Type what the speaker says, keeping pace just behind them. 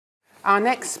Our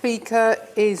next speaker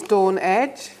is Dawn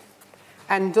Edge,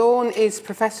 and Dawn is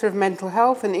Professor of Mental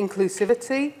Health and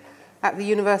Inclusivity at the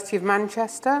University of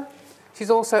Manchester. She's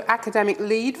also academic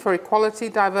lead for equality,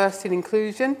 diversity and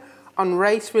inclusion on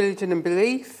race, religion and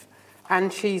belief,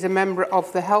 and she's a member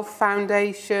of the Health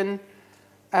Foundation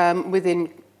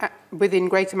within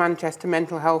Greater Manchester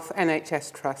Mental Health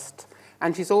NHS Trust.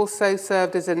 And she's also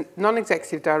served as a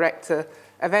non-executive director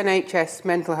of NHS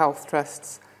Mental Health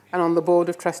Trusts and on the board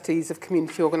of trustees of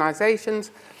community organisations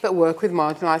that work with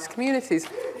marginalised communities.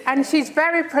 And she's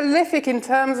very prolific in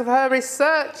terms of her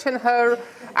research and her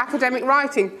academic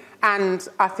writing. And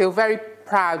I feel very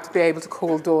proud to be able to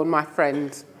call Dawn my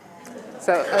friend.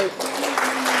 So,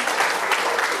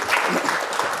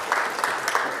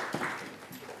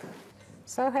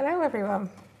 So hello everyone.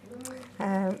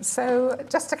 So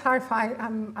just to clarify,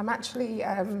 I'm actually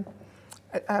a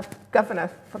governor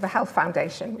for the Health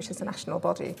Foundation, which is a national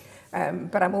body,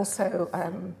 but I'm also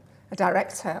a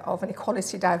director of an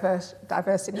equality,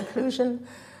 diversity and inclusion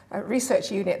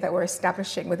research unit that we're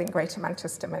establishing within Greater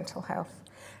Manchester Mental Health.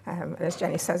 And as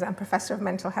Jenny says, I'm Professor of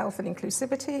Mental Health and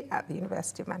Inclusivity at the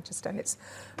University of Manchester, and it's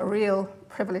a real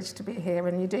privilege to be here,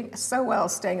 and you're doing so well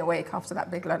staying awake after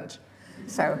that big lunch.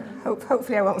 So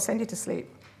hopefully I won't send you to sleep.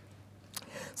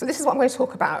 So this is what I'm going to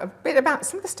talk about, a bit about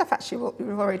some of the stuff actually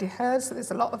we've already heard. So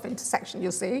there's a lot of intersection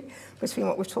you'll see between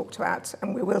what we've talked about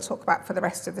and we will talk about for the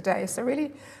rest of the day. So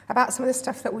really about some of the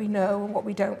stuff that we know and what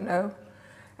we don't know,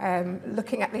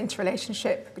 looking at the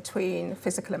interrelationship between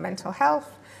physical and mental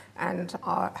health and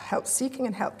our help seeking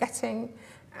and help getting.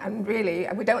 And really,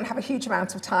 we don't have a huge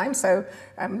amount of time, so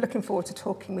I'm looking forward to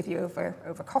talking with you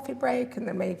over coffee break and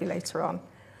then maybe later on,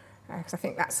 because I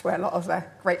think that's where a lot of the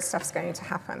great stuff's going to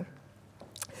happen.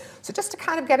 So just to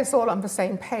kind of get us all on the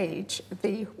same page,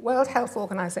 the World Health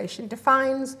Organization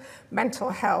defines mental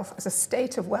health as a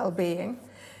state of well-being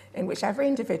in which every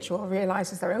individual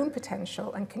realizes their own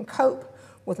potential and can cope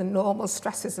with the normal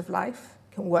stresses of life,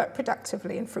 can work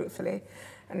productively and fruitfully,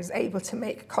 and is able to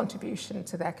make a contribution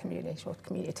to their community or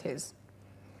communities.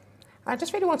 I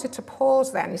just really wanted to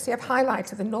pause then. You see, I've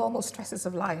highlighted the normal stresses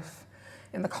of life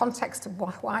in the context of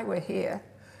why we're here,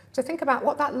 to think about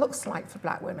what that looks like for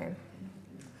Black women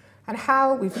and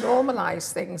how we've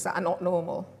normalised things that are not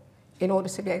normal in order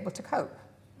to be able to cope.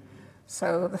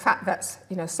 So the fact that,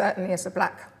 certainly as a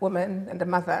Black woman and a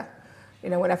mother,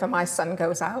 whenever my son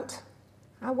goes out,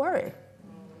 I worry.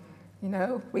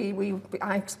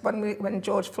 When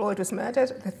George Floyd was murdered,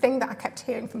 the thing that I kept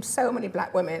hearing from so many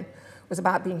Black women was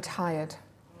about being tired.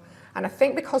 And I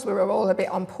think because we were all a bit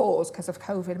on pause because of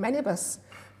COVID, many of us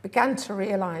began to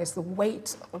realise the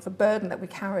weight of the burden that we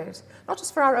carried, not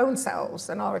just for our own selves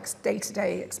and our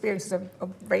day-to-day experiences of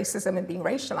racism and being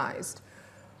racialised,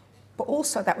 but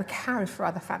also that we carry for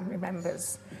other family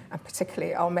members, and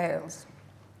particularly our males.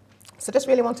 So just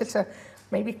really wanted to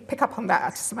maybe pick up on that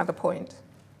at some other point.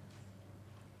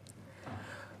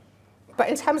 But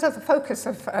in terms of the focus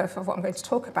of what I'm going to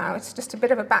talk about, it's just a bit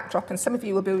of a backdrop, and some of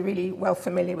you will be really well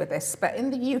familiar with this. But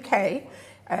in the UK,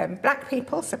 Black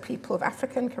people, so people of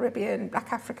African, Caribbean,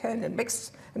 Black African, and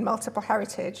mixed and multiple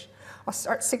heritage,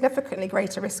 are at significantly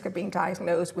greater risk of being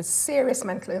diagnosed with serious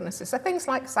mental illnesses, so things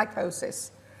like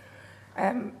psychosis.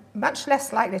 Much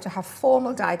less likely to have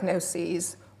formal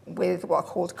diagnoses with what are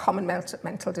called common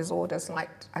mental disorders like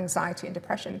anxiety and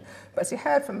depression. But as you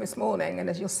heard from this morning, and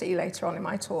as you'll see later on in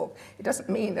my talk, it doesn't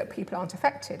mean that people aren't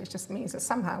affected. It just means that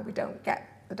somehow we don't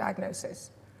get the diagnosis.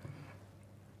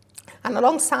 And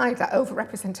alongside that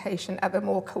overrepresentation at the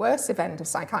more coercive end of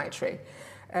psychiatry,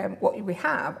 what we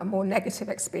have are more negative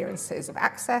experiences of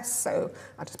access. So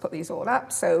I'll just put these all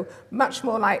up. So much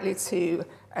more likely to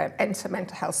enter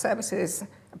mental health services,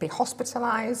 be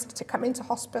hospitalised, to come into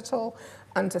hospital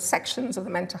under sections of the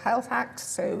Mental Health Act,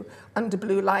 so under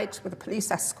blue light with a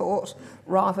police escort,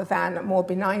 rather than more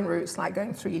benign routes like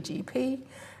going through your GP.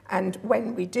 And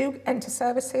when we do enter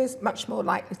services, much more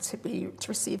likely to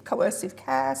receive coercive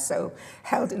care, so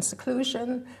held in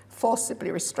seclusion,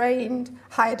 forcibly restrained,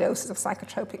 higher doses of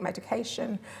psychotropic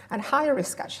medication, and higher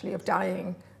risk actually of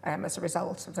dying as a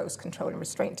result of those control and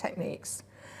restraint techniques.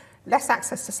 Less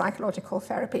access to psychological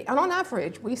therapy, and on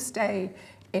average, we stay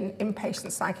in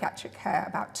inpatient psychiatric care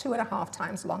about 2.5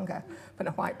 times longer than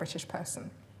a white British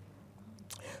person.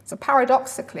 So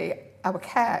paradoxically, our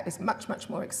care is much, much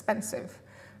more expensive,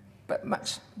 but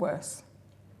much worse.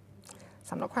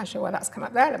 So I'm not quite sure why that's come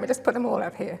up there. Let me just put them all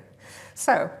up here.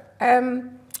 So, as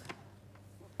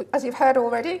you've heard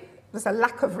already, there's a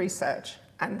lack of research,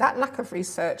 and that lack of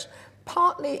research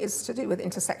partly is to do with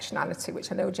intersectionality,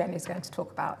 which I know Jenny's going to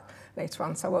talk about later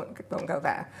on, so I won't go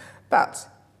there. But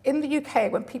in the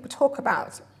UK, when people talk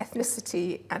about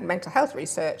ethnicity and mental health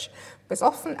research, there's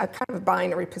often a kind of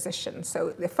binary position.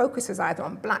 So the focus is either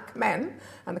on black men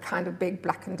and the kind of big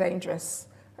black and dangerous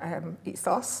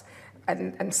ethos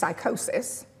and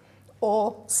psychosis,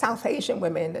 or South Asian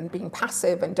women and being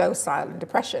passive and docile and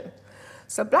depression.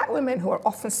 So black women, who are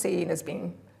often seen as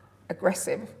being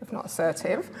aggressive, if not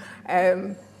assertive,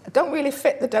 don't really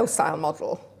fit the docile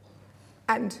model.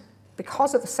 And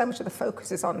because of so much of the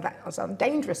focus is on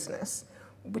dangerousness,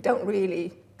 they don't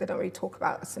really talk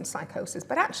about us in psychosis.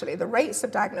 But actually, the rates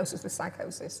of diagnosis with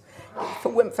psychosis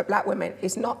for black women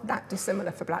is not that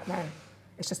dissimilar for black men.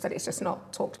 It's just that it's just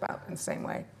not talked about in the same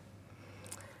way.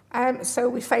 So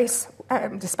we face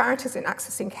disparities in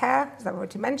accessing care, as I've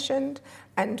already mentioned,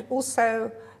 and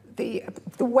also the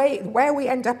way where we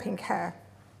end up in care.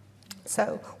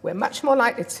 So we're much more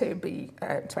likely to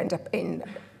end up in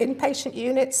inpatient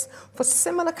units for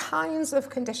similar kinds of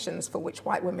conditions for which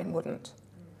white women wouldn't.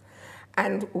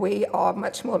 And we are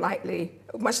much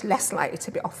less likely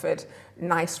to be offered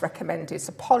NICE recommended,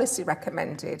 so policy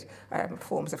recommended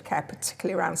forms of care,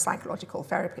 particularly around psychological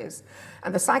therapies.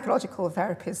 And the psychological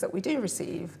therapies that we do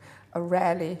receive are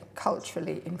rarely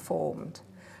culturally informed.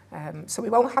 So we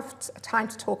won't have time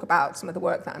to talk about some of the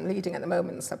work that I'm leading at the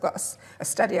moment. So I've got a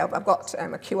study, I've got a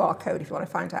QR code if you want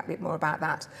to find out a bit more about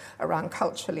that, around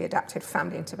culturally adapted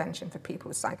family intervention for people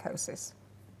with psychosis.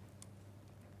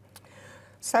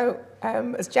 So,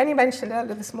 as Jenny mentioned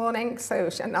earlier this morning, so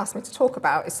she asked me to talk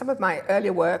about is some of my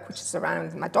earlier work, which is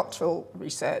around my doctoral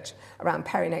research around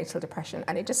perinatal depression.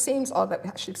 And it just seems odd that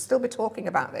we should still be talking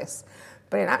about this.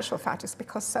 But in actual fact, it's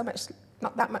because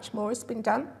not that much more has been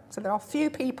done. So there are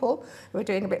few people who are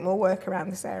doing a bit more work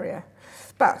around this area.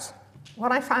 But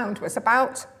what I found was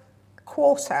about a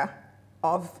quarter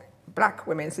of black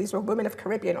women, so these were women of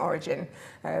Caribbean origin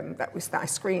that I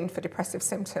screened for depressive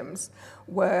symptoms,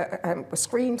 were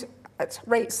screened at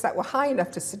rates that were high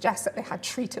enough to suggest that they had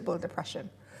treatable depression,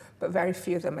 but very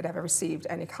few of them had ever received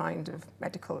any kind of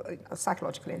medical or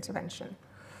psychological intervention.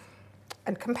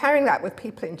 And comparing that with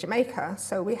people in Jamaica,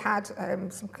 so we had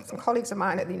some colleagues of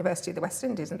mine at the University of the West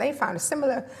Indies, and they found a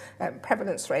similar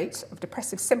prevalence rate of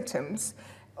depressive symptoms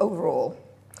overall.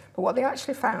 But what they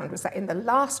actually found was that in the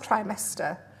last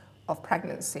trimester of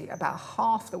pregnancy, about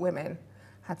half the women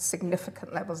had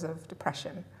significant levels of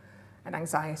depression and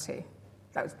anxiety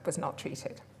that was not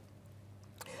treated.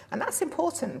 And that's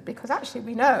important because actually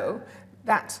we know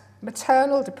that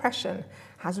maternal depression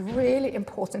has really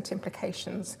important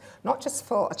implications, not just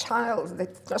for a child,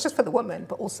 not just for the woman,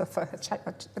 but also for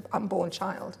her unborn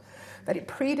child, that it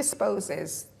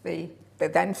predisposes the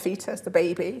then fetus, the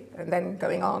baby, and then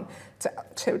going on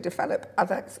to develop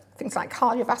other things like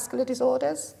cardiovascular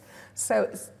disorders.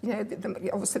 So,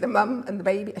 obviously the mum and the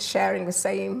baby are sharing the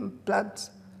same blood,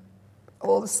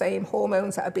 all the same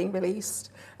hormones that are being released,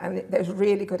 and there's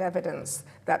really good evidence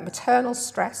that maternal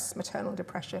stress, maternal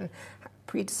depression,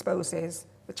 predisposes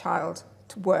the child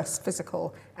to worse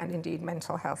physical and indeed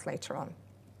mental health later on.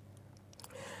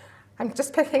 I'm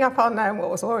just picking up on what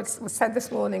was said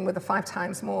this morning with the 5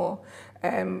 times more,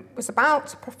 was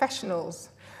about professionals.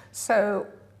 So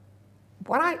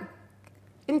when I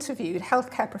interviewed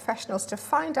healthcare professionals to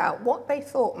find out what they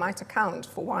thought might account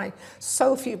for why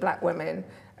so few black women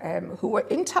who were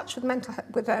in touch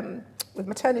with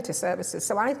maternity services.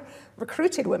 So I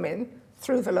recruited women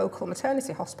through the local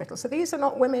maternity hospital. So these are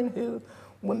not women who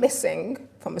were missing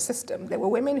from the system. They were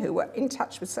women who were in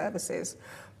touch with services,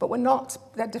 but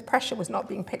their depression was not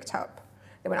being picked up.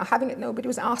 They were not having it, nobody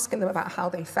was asking them about how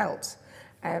they felt.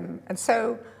 And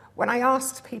so when I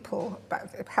asked people,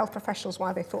 health professionals,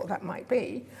 why they thought that might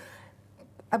be,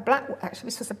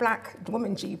 this was a black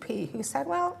woman GP who said,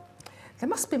 well, they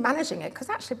must be managing it because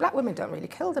actually black women don't really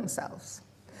kill themselves.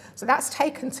 So that's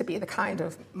taken to be the kind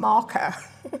of marker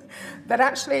that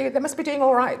actually they must be doing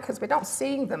all right because we're not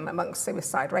seeing them amongst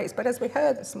suicide rates. But as we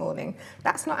heard this morning,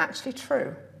 that's not actually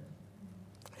true.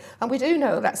 And we do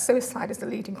know that suicide is the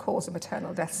leading cause of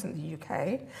maternal deaths in the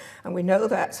UK. And we know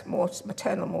that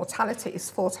maternal mortality is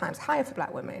 4 times higher for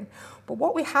black women. But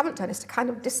what we haven't done is to kind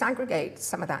of disaggregate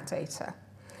some of that data.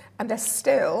 And there's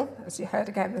still, as you heard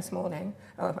again this morning,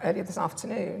 or earlier this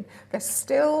afternoon, there's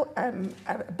still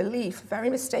a belief, very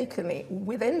mistakenly,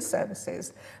 within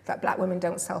services that black women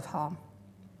don't self-harm.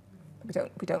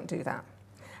 We don't do that.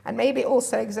 And maybe it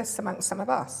also exists amongst some of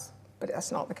us, but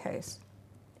that's not the case.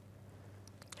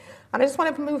 And I just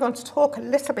wanted to move on to talk a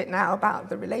little bit now about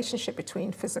the relationship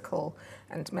between physical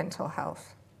and mental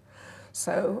health.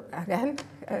 So again,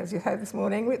 as you heard this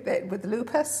morning with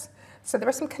lupus, so there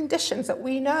are some conditions that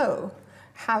we know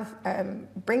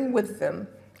bring with them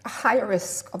a higher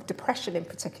risk of depression in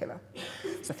particular.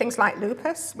 So things like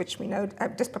lupus, which we know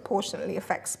disproportionately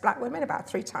affects black women, about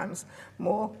 3 times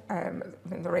more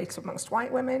than the rate amongst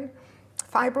white women.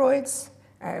 Fibroids,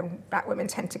 black women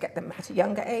tend to get them at a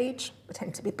younger age, they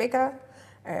tend to be bigger,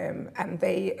 and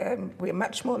we're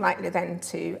much more likely then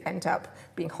to end up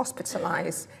being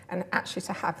hospitalised and actually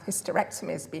to have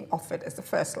hysterectomies being offered as the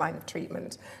first line of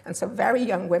treatment. And so very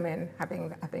young women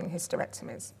having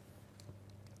hysterectomies.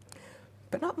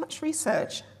 But not much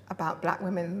research about black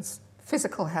women's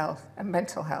physical health and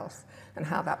mental health and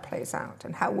how that plays out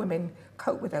and how women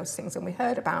cope with those things. And we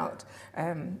heard about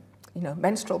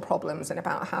menstrual problems and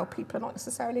about how people are not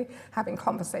necessarily having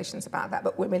conversations about that,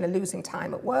 but women are losing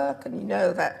time at work. And you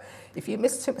know that if you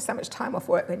miss so much time off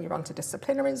work, then you're onto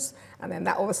disciplinaries, and then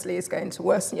that obviously is going to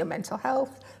worsen your mental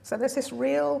health. So there's this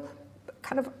real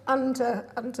kind of under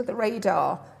the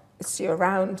radar issue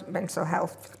around mental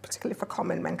health, particularly for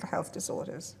common mental health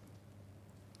disorders.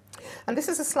 And this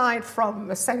is a slide from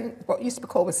what used to be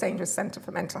called the St. Andrews Centre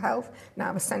for Mental Health,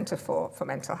 now the Centre for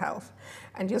Mental Health.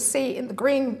 And you'll see in the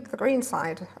green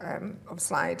side of the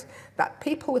slide that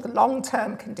people with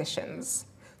long-term conditions,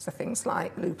 so things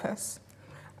like lupus,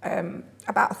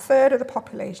 about a third of the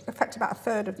population, affect about a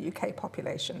third of the UK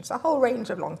population, so a whole range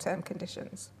of long-term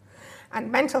conditions.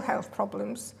 And mental health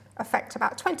problems affect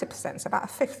about 20%, so about a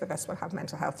fifth of us will have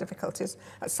mental health difficulties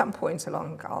at some point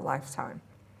along our lifetime.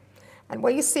 And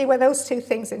where you see where those two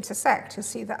things intersect, you'll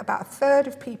see that about a third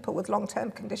of people with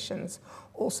long-term conditions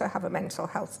also have a mental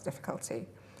health difficulty.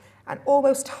 And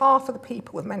almost half of the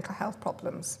people with mental health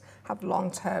problems have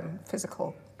long-term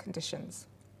physical conditions.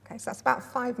 Okay, so that's about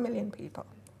 5 million people.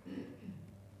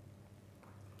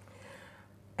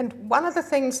 And one of the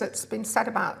things that's been said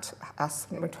about us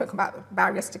when we're talking about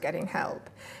barriers to getting help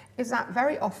is that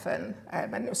very often,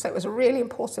 and so it was a really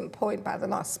important point by the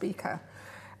last speaker,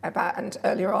 and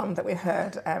earlier on that we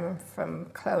heard from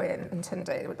Chloe and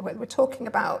Tunde, we're talking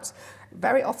about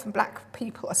very often black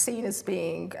people are seen as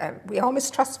being, we are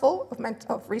mistrustful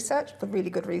of research for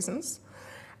really good reasons,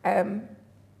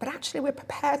 but actually we're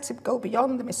prepared to go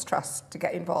beyond the mistrust to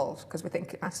get involved because we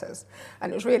think it matters.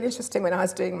 And it was really interesting when I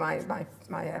was doing my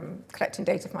collecting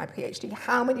data for my PhD,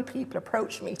 how many people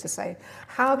approached me to say,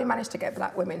 how have you managed to get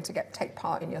black women to take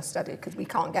part in your study because we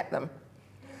can't get them?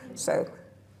 So.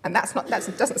 And that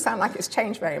doesn't sound like it's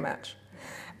changed very much.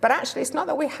 But actually, it's not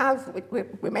that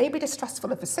we may be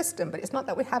distrustful of the system, but it's not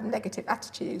that we have negative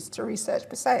attitudes to research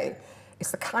per se. It's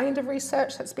the kind of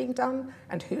research that's being done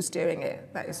and who's doing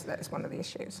it. That is one of the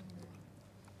issues.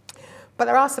 But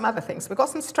there are some other things. We've got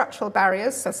some structural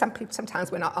barriers, so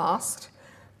sometimes we're not asked.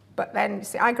 But then, you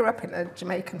see, I grew up in a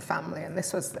Jamaican family, and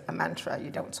this was a mantra, you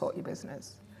don't talk your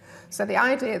business. So the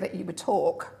idea that you would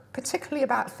talk, particularly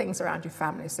about things around your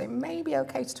family, so it may be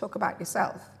okay to talk about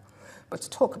yourself, but to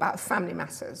talk about family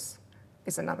matters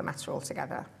is another matter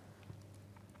altogether.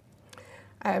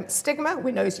 Stigma,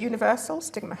 we know, is universal.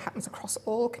 Stigma happens across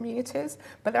all communities,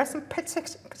 but there are some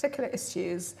particular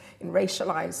issues in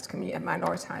racialized and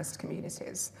minoritized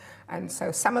communities. And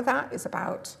so some of that is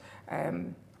about,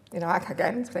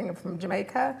 again, from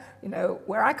Jamaica,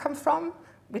 where I come from,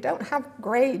 we don't have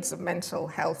grades of mental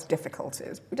health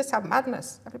difficulties. We just have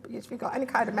madness. If you've got any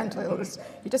kind of mental illness,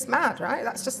 you're just mad, right?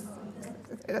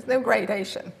 There's no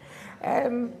gradation.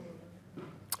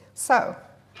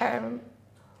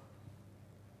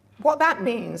 What that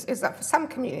means is that for some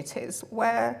communities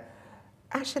where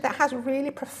actually that has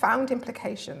really profound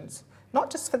implications, not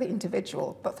just for the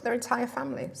individual, but for their entire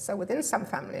family. So within some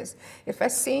families, if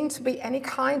there's seen to be any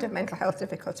kind of mental health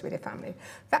difficulty with your family,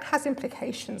 that has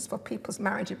implications for people's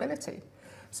marriageability.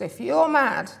 So if you're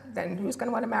mad, then who's going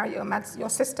to want to marry your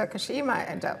sister, because she might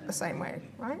end up the same way,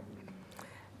 right?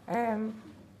 And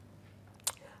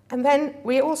then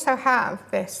we also have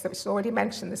this, that was already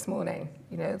mentioned this morning,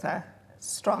 the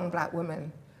strong black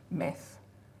woman myth.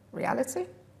 Reality?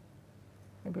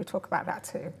 Maybe we'll talk about that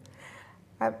too.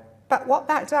 But what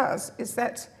that does is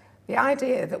that the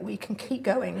idea that we can keep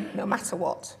going no matter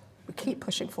what, we keep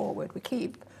pushing forward, we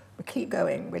keep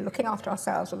going, we're looking after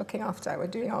ourselves, we're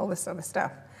doing all this other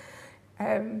stuff.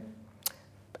 And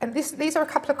these are a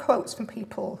couple of quotes from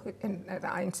people that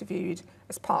I interviewed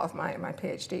as part of my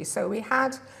PhD. So we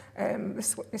had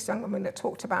this young woman that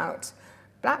talked about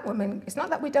black women. It's not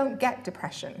that we don't get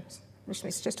depression, which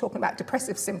is just talking about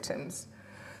depressive symptoms.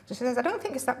 So she says, I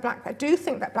do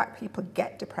think that black people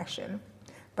get depression,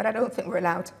 but I don't think we're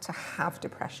allowed to have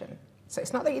depression. So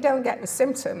it's not that you don't get the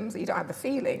symptoms, that you don't have the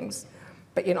feelings,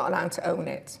 but you're not allowed to own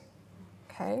it.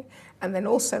 Okay? And then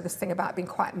also this thing about being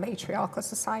quite a matriarchal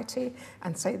society,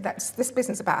 and so that's this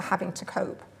business about having to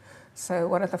cope. So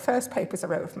one of the first papers I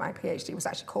wrote for my PhD was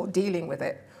actually called Dealing With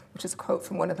It, which is a quote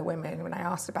from one of the women when I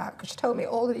asked about, because she told me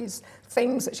all of these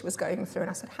things that she was going through,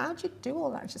 and I said, how do you do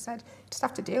all that? And she said, you just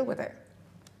have to deal with it.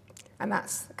 And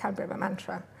that's kind of a bit of a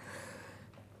mantra.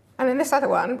 And then this other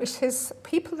one, which is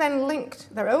people then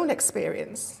linked their own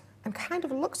experience and kind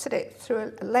of looked at it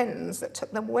through a lens that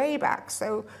took them way back.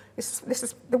 So this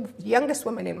is the youngest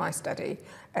woman in my study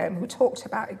who talked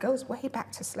about it goes way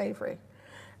back to slavery,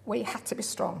 where you had to be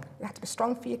strong. You had to be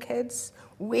strong for your kids.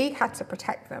 We had to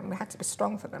protect them. We had to be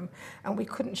strong for them. And we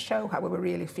couldn't show how we were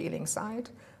really feeling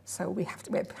inside. So we have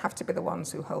to be the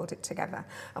ones who hold it together.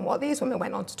 And what these women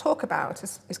went on to talk about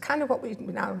is kind of what we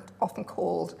now often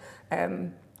called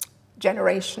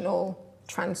generational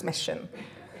transmission.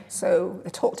 So they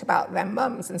talked about their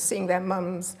mums and seeing their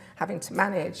mums having to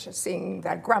manage, seeing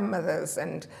their grandmothers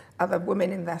and other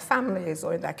women in their families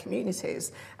or in their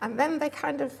communities. And then they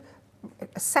kind of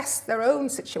assessed their own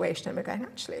situation and were going,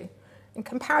 actually, in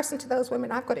comparison to those women,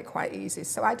 I've got it quite easy.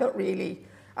 So I don't really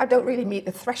meet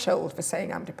the threshold for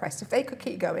saying I'm depressed. If they could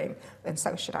keep going, then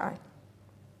so should I.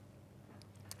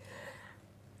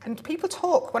 And people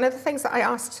talk, one of the things that I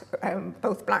asked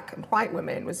both black and white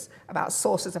women was about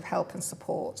sources of help and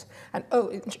support. And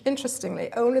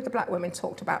interestingly, only the black women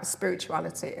talked about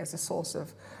spirituality as a source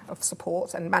of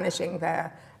support and managing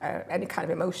their any kind of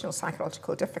emotional,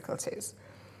 psychological difficulties.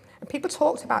 And people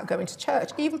talked about going to church.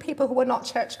 Even people who were not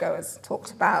churchgoers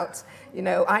talked about,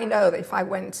 I know that if I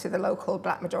went to the local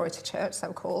black majority church,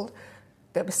 so-called,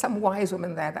 there'd be some wise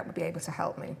woman there that would be able to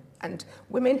help me. And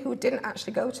women who didn't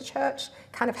actually go to church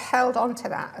kind of held on to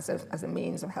that as a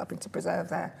means of helping to preserve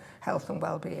their health and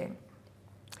well-being.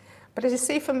 But as you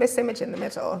see from this image in the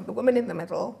middle, the woman in the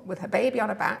middle with her baby on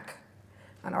her back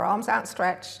and her arms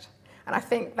outstretched, and I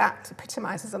think that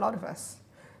epitomizes a lot of us.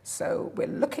 So we're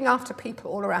looking after people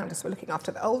all around us. We're looking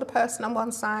after the older person on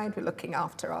one side. We're looking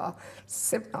after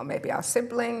maybe our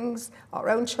siblings, our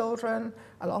own children,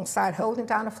 alongside holding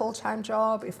down a full-time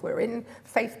job. If we're in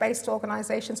faith-based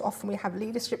organizations, often we have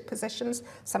leadership positions.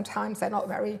 Sometimes they're not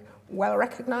very well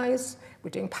recognized. We're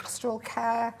doing pastoral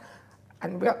care,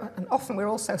 and often we're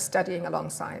also studying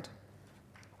alongside.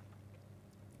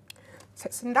 So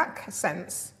it's in that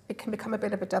sense, it can become a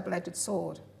bit of a double-edged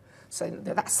sword. So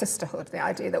that sisterhood, the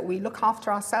idea that we look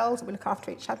after ourselves, we look after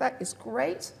each other is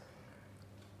great,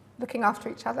 looking after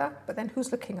each other, but then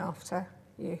who's looking after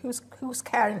you? Who's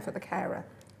caring for the carer?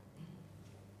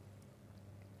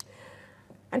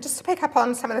 And just to pick up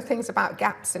on some of the things about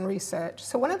gaps in research.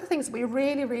 So one of the things we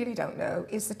really, really don't know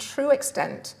is the true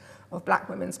extent of black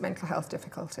women's mental health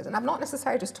difficulties. And I'm not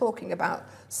necessarily just talking about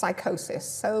psychosis.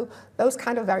 So those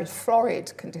kind of very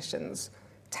florid conditions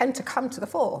tend to come to the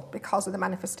fore because of the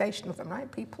manifestation of them,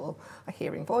 right? People are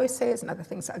hearing voices and other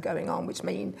things that are going on which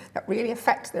mean that really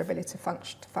affect their ability to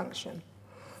function.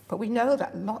 But we know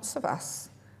that lots of us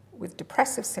with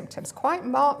depressive symptoms, quite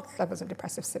marked levels of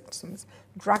depressive symptoms,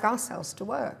 drag ourselves to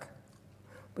work.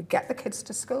 We get the kids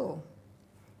to school.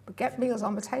 We get meals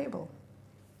on the table.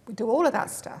 We do all of that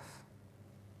stuff,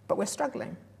 but we're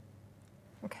struggling,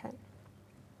 okay?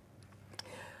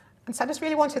 And so I just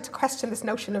really wanted to question this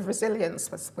notion of resilience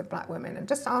with black women and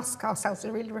just ask ourselves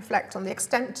to really reflect on the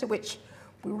extent to which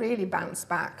we really bounce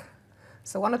back.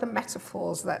 So one of the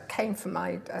metaphors that came from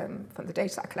the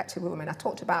data that I collected with women, I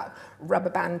talked about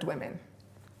rubber band women.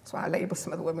 That's why I label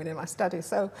some of the women in my study.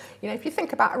 So, if you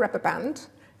think about a rubber band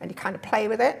and you kind of play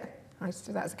with it, I used to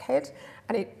do that as a kid,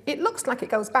 and it looks like it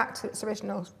goes back to its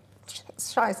original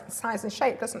size and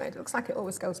shape, doesn't it? It looks like it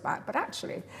always goes back, but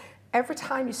actually, every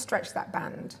time you stretch that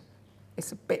band,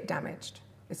 it's a bit damaged.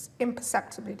 It's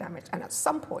imperceptibly damaged, and at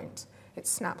some point, it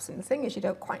snaps. And the thing is, you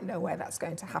don't quite know where that's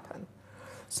going to happen.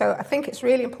 So I think it's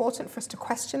really important for us to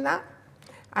question that.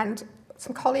 And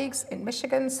some colleagues in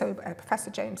Michigan, so Professor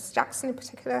James Jackson in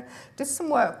particular, did some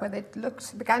work where they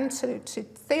began to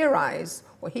theorize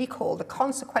what he called the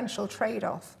consequential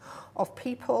trade-off of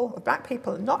black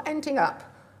people not ending up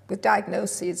with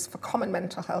diagnoses for common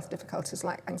mental health difficulties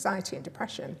like anxiety and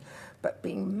depression, but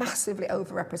being massively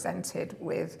overrepresented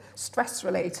with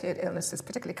stress-related illnesses,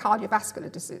 particularly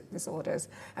cardiovascular disorders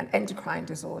and endocrine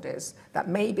disorders that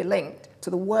may be linked to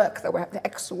the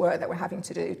extra work that we're having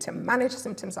to do to manage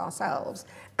symptoms ourselves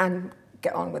and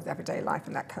get on with everyday life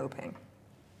and that coping.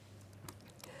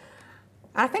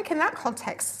 I think in that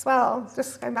context as well,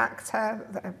 just going back to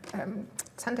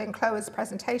Sunday and Chloe's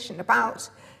presentation about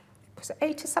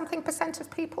 80-something% of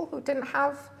people who didn't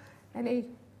have any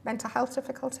mental health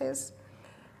difficulties.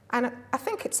 And I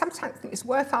think sometimes it's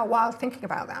worth our while thinking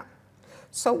about that.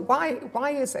 So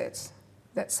why is it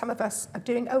that some of us are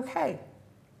doing okay?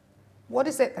 What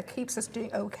is it that keeps us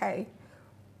doing okay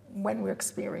when we're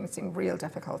experiencing real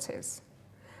difficulties?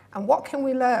 And what can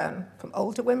we learn from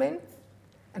older women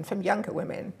and from younger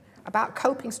women about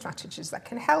coping strategies that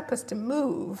can help us to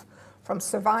move from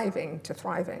surviving to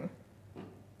thriving?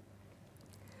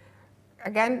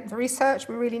 Again, the research,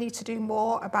 we really need to do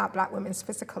more about Black women's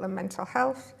physical and mental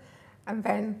health, and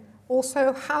then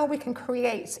also how we can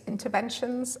create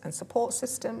interventions and support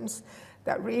systems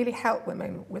that really help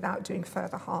women without doing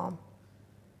further harm.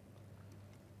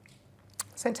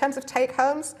 So in terms of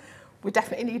take-homes, we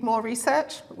definitely need more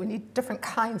research, but we need different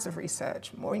kinds of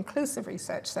research, more inclusive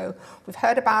research. So we've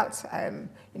heard about,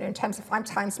 in terms of 5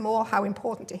 times more, how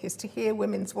important it is to hear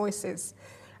women's voices.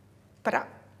 But,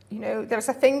 there's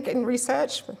a thing in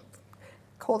research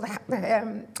called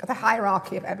the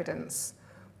hierarchy of evidence,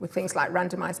 with things like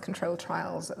randomized controlled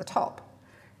trials at the top.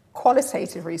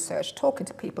 Qualitative research, talking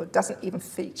to people, doesn't even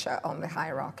feature on the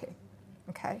hierarchy.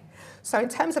 Okay? So in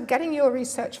terms of getting your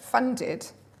research funded,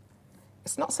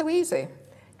 it's not so easy.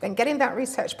 Then getting that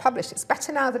research published, it's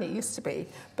better now than it used to be,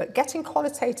 but getting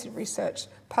qualitative research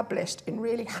published in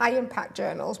really high-impact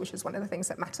journals, which is one of the things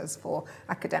that matters for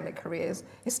academic careers,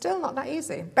 is still not that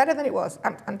easy. Better than it was,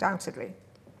 undoubtedly.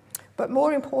 But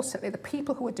more importantly, the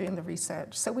people who are doing the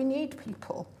research. So we need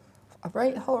people,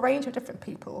 a whole range of different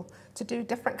people, to do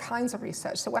different kinds of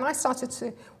research. So when I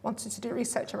wanted to do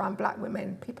research around Black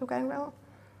women, people were going, well,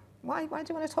 why do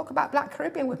you want to talk about Black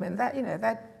Caribbean women?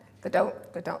 They don't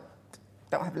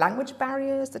have language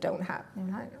barriers. They don't have,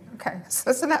 okay.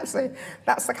 So that's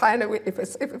the kind of,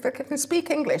 if they can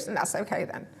speak English, then that's okay.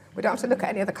 Then we don't have to look at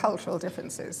any of the cultural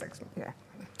differences. Yeah.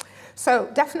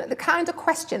 So definitely the kind of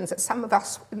questions that some of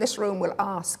us in this room will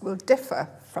ask will differ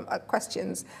from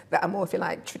questions that are more, if you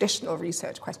like, traditional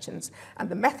research questions, and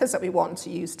the methods that we want to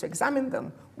use to examine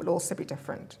them will also be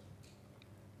different.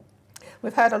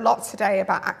 We've heard a lot today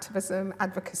about activism,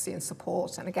 advocacy and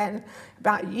support, and again,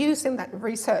 about using that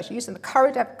research, using the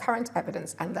current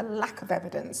evidence and the lack of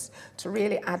evidence to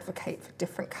really advocate for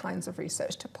different kinds of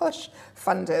research, to push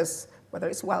funders, whether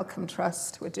it's Wellcome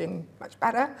Trust, who are doing much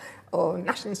better, or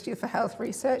National Institute for Health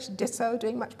Research, ditto,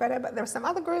 doing much better, but there are some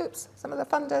other groups, some of the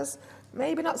funders,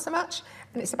 maybe not so much,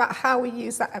 and it's about how we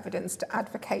use that evidence to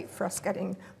advocate for us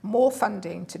getting more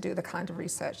funding to do the kind of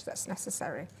research that's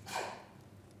necessary.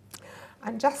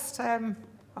 And just a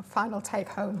final take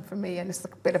home for me, and it's a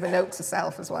bit of a note to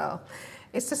self as well,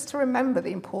 is just to remember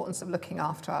the importance of looking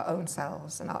after our own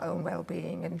selves and our own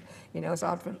well-being. And, as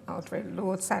Audre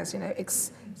Lorde says,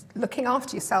 it's looking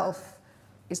after yourself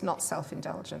is not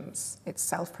self-indulgence, it's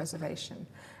self-preservation,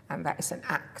 and that is an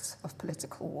act of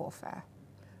political warfare.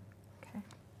 Okay.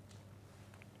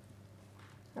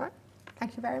 All right,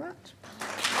 thank you very much.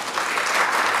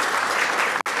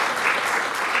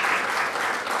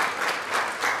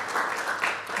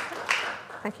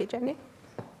 Thank you, Jenny.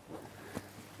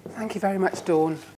 Thank you very much, Dawn.